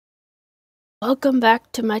Welcome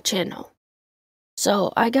back to my channel.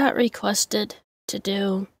 So I got requested to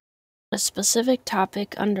do a specific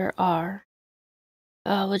topic under R,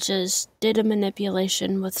 which is data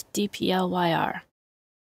manipulation with DPLYR.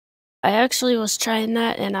 I actually was trying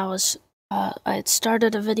that and I had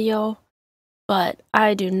started a video, but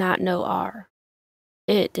I do not know R.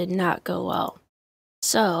 It did not go well.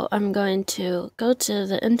 So I'm going to go to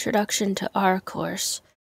the Introduction to R course,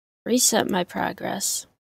 reset my progress,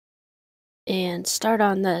 and start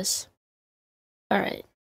on this. Alright.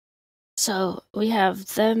 So we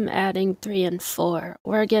have them adding 3 and 4.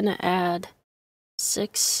 We're gonna add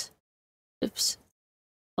 6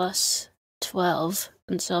 plus 12.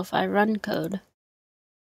 And so if I run code,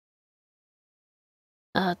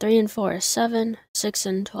 3 and 4 is 7, 6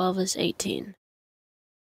 and 12 is 18.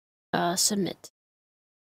 Submit.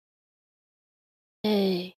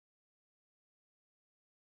 Hey.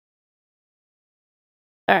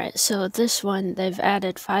 Alright, so this one, they've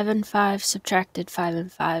added 5 and 5, subtracted 5 and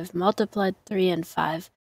 5, multiplied 3 and 5,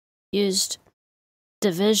 used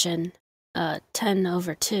division, 10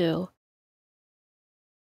 over 2,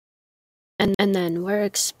 and then we're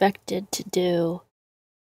expected to do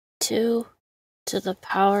 2 to the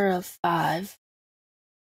power of 5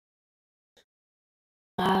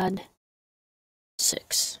 mod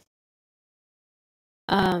 6.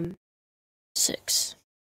 6.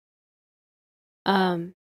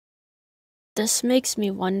 This makes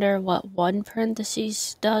me wonder what 1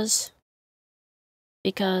 parentheses does,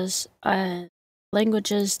 because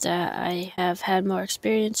languages that I have had more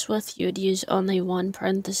experience with, you'd use only 1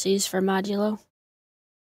 parentheses for modulo.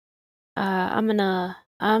 I'm gonna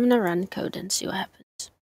run code and see what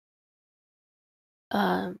happens.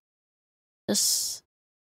 This.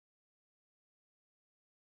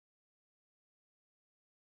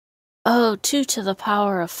 Oh, 2 to the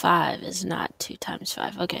power of 5 is not 2 times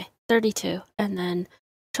 5. Okay, 32. And then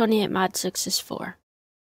 28 mod 6 is 4.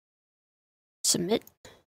 Submit.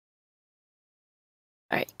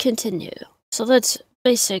 Alright, continue. So that's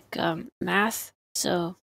basic math.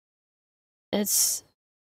 So it's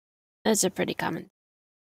a pretty common.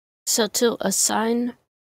 So to assign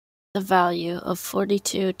the value of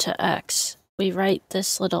 42 to x, we write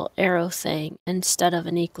this little arrow thing instead of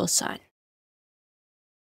an equal sign.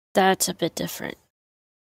 That's a bit different.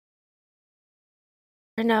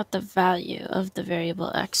 Print out the value of the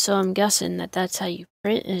variable x. So I'm guessing that that's how you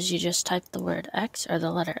print, is you just type the word x or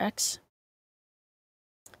the letter x.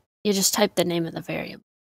 You just type the name of the variable.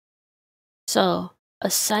 So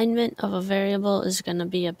assignment of a variable is going to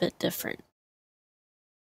be a bit different.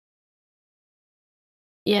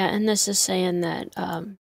 Yeah, and this is saying that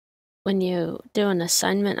when you do an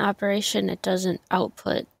assignment operation, it doesn't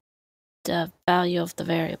output the value of the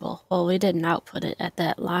variable. Well, we didn't output it at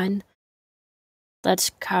that line.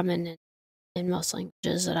 That's common in most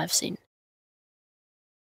languages that I've seen.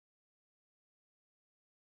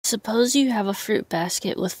 Suppose you have a fruit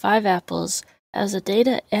basket with 5 apples. As a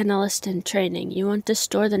data analyst in training, you want to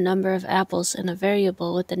store the number of apples in a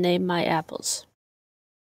variable with the name myApples.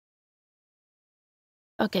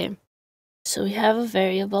 Okay, so we have a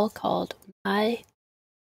variable called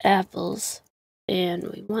myApples, and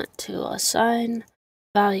we want to assign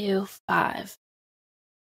value 5.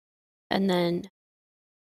 And then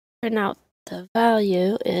print out the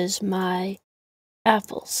value is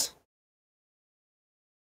myApples.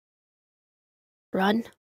 Run.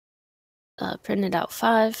 Printed out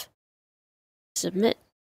 5. Submit.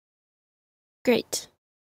 Great.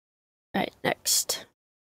 Alright, next.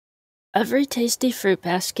 Every tasty fruit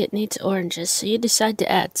basket needs oranges, so you decide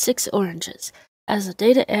to add 6 oranges. As a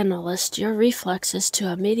data analyst, your reflex is to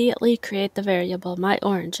immediately create the variable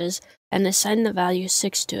myOranges and assign the value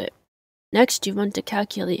 6 to it. Next, you want to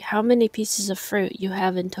calculate how many pieces of fruit you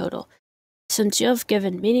have in total. Since you have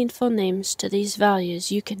given meaningful names to these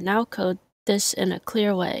values, you can now code this in a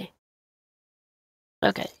clear way.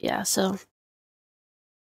 Okay, yeah, so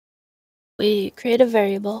we create a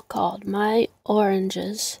variable called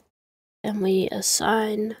myOranges, and we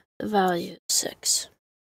assign the value 6.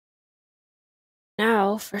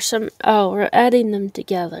 Now for we're adding them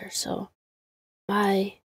together, so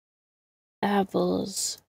myApples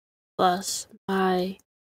plus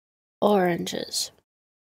myOranges.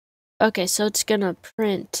 Okay, so it's gonna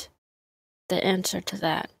print the answer to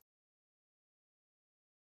that.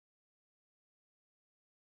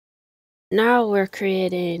 Now we're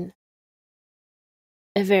creating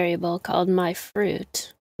a variable called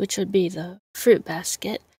myFruit, which would be the fruit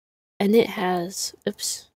basket, and it has,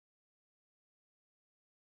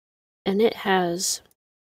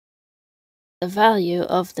 the value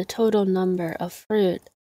of the total number of fruit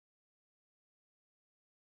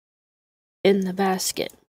in the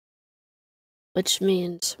basket, which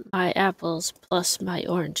means my apples plus my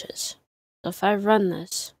oranges. So if I run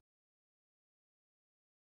this,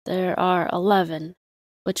 there are 11,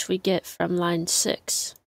 which we get from line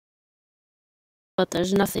 6. But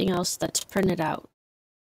there's nothing else that's printed out.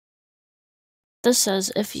 This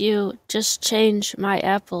says if you just change my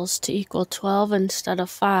apples to equal 12 instead of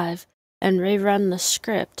 5 and rerun the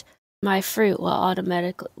script, my fruit will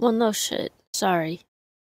automatically... Well, no shit. Sorry.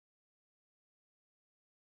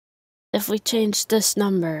 If we change this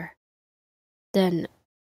number, then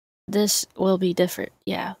this will be different.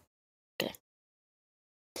 Yeah. Okay.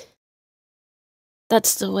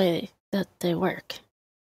 That's the way that they work.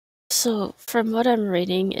 So, from what I'm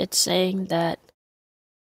reading, it's saying that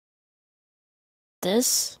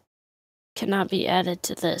this cannot be added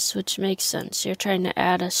to this, which makes sense. You're trying to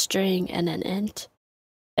add a string and an int,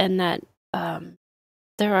 and that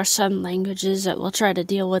there are some languages that will try to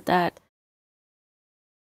deal with that,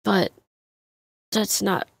 but that's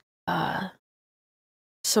not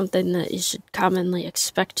something that you should commonly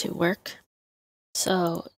expect to work.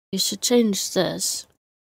 So you should change this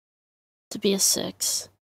to be a 6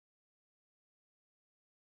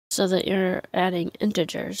 so that you're adding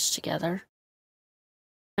integers together.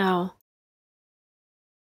 Now,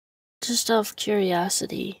 just out of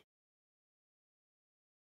curiosity,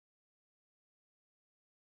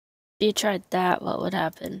 if you tried that, what would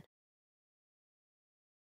happen?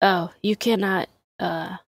 Oh, you cannot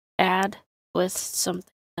add with something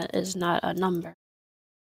that is not a number.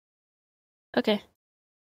 Okay.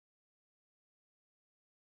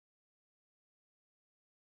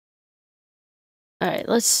 Alright,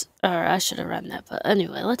 I should have run that, but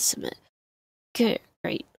anyway, let's submit. Okay,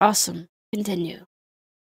 great, awesome. Continue.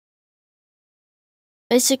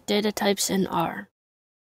 Basic data types in R.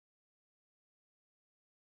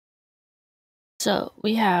 So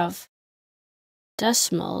we have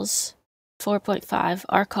decimals, 4.5,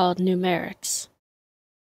 are called numerics.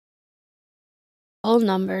 Whole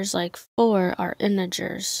numbers like 4 are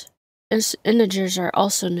integers. Integers are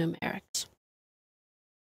also numerics.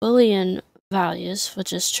 Boolean values,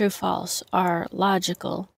 which is true false, are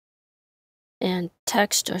logical, and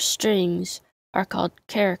text or strings are called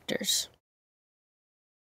characters.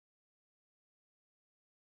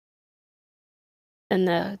 And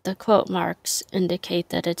the quote marks indicate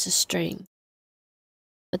that it's a string,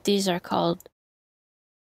 but these are called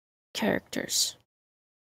characters.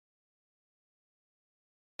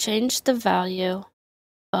 Change the value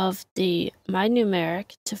of the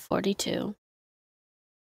mynumeric to 42.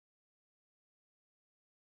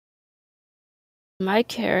 My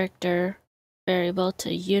character variable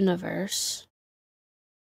to universe.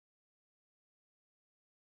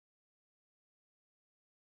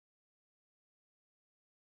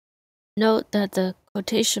 Note that the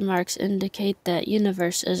quotation marks indicate that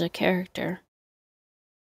universe is a character,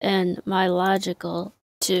 and my logical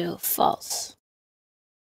to false.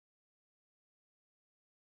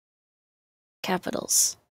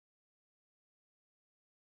 Capitals.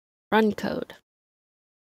 Run code.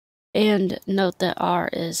 And note that R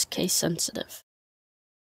is case sensitive.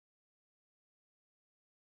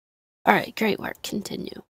 Alright, great work.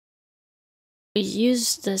 Continue. We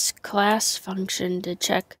use this class function to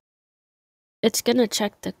check. It's going to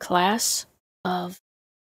check the class of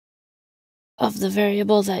the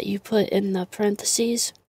variable that you put in the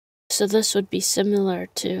parentheses. So this would be similar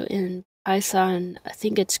to in Python, I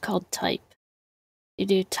think it's called type. You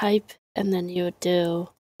do type and then you would do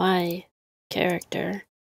my character.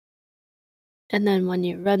 And then when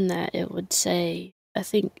you run that, it would say,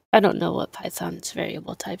 I don't know what Python's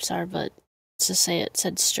variable types are, but let's just say it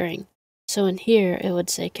said string. So in here, it would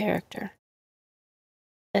say character.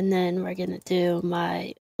 And then we're going to do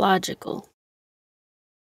my logical.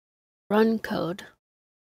 Run code.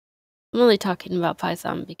 I'm only talking about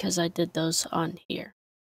Python because I did those on here.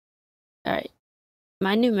 Alright.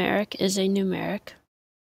 My numeric is a numeric.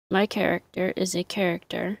 My character is a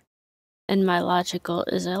character. And my logical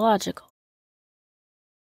is a logical.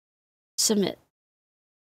 Submit.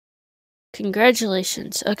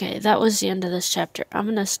 Congratulations. Okay, that was the end of this chapter. I'm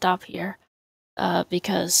going to stop here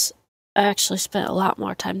because I actually spent a lot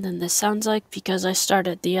more time than this sounds like because I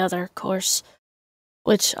started the other course,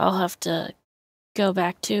 which I'll have to go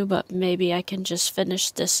back to, but maybe I can just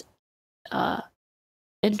finish this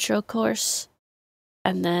intro course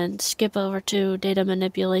and then skip over to data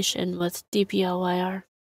manipulation with DPLYR.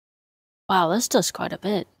 Wow, this does quite a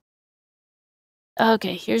bit.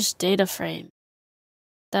 Okay, here's data frame.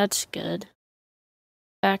 That's good.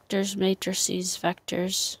 Factors, matrices,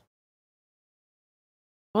 vectors.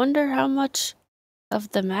 I wonder how much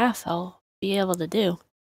of the math I'll be able to do.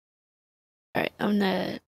 Alright, I'm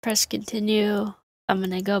gonna press continue. I'm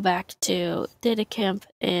gonna go back to DataCamp,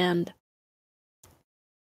 and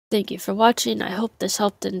thank you for watching. I hope this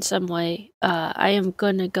helped in some way. I am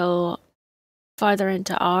gonna go farther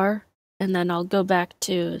into R, and then I'll go back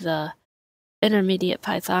to the intermediate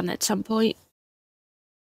Python at some point.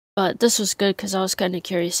 But this was good because I was kind of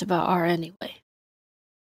curious about R anyway.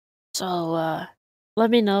 So, let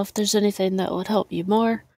me know if there's anything that would help you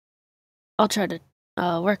more. I'll try to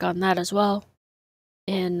work on that as well.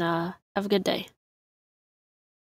 And have a good day.